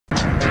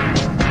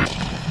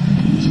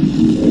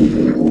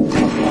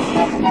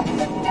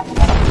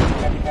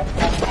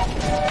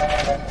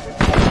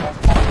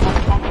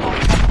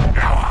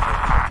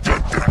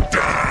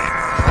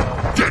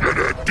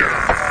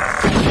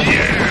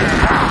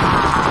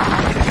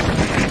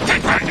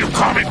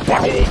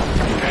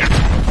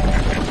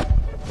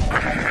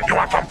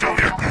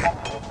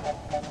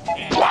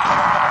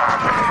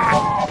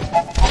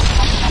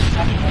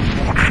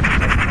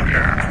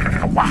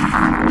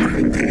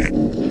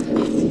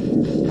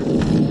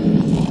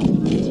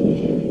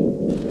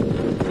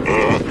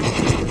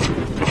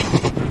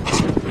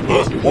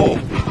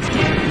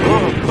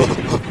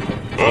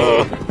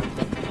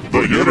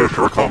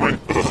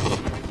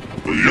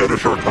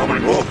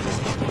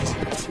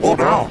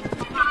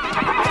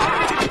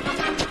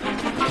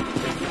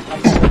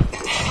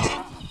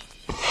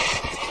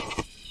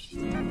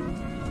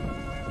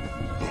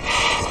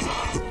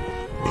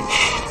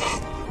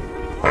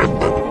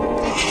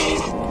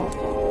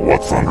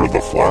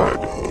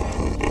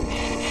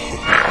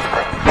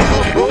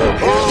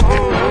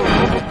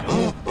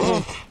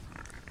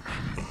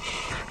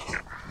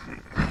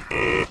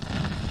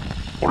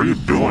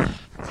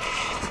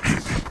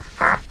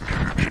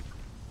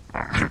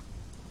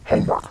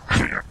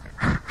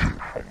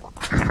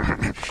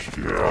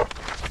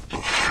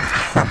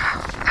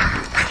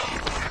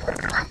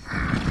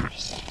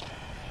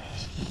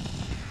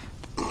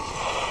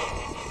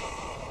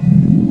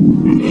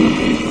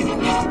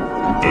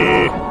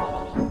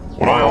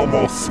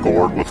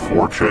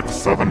chicks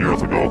 7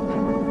 years ago.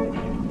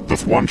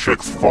 This one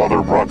chick's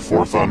father brought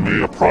forth on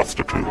me a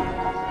prostitute.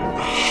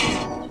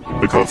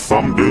 Because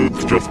some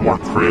dudes just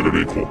weren't created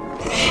equal.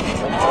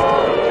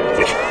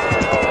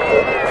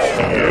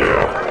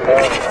 Yeah.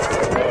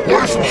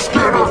 Play some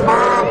Skinner,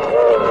 man!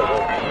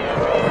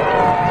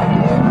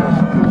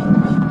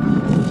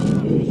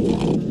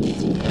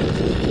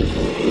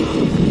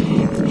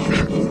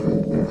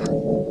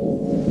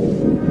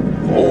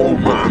 All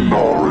men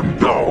are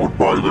endowed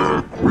by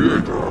their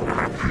Creator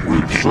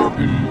with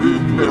certain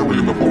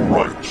inalienable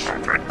rights,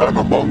 and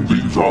among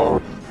these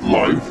are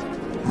life,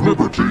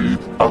 liberty,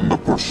 and the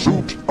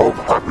pursuit of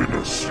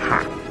happiness.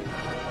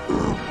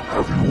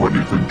 Have you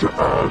anything to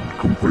add,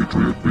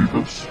 compatriot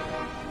Beavis?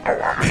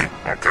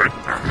 Okay.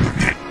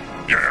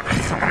 Yeah,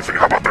 let me see,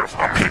 how about this?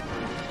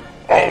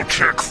 All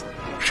chicks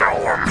shall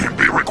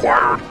be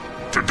required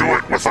to do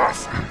it with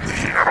us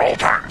at all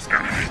times.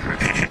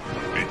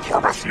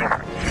 Corpus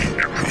unum.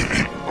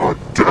 A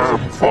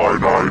damn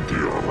fine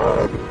idea,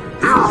 lad.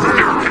 Here.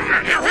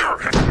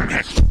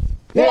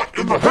 What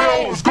in the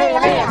hell is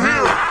going on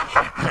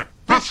here?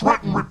 This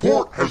written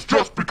report has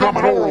just become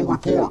an oral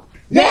report.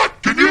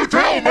 What can you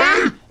tell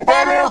me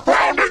about our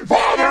founding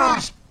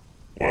fathers?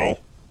 Well,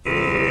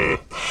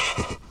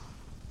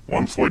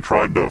 once we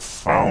tried to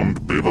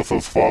found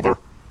Beavis' father,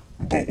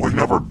 but we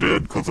never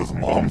did because his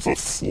mom's a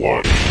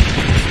slut.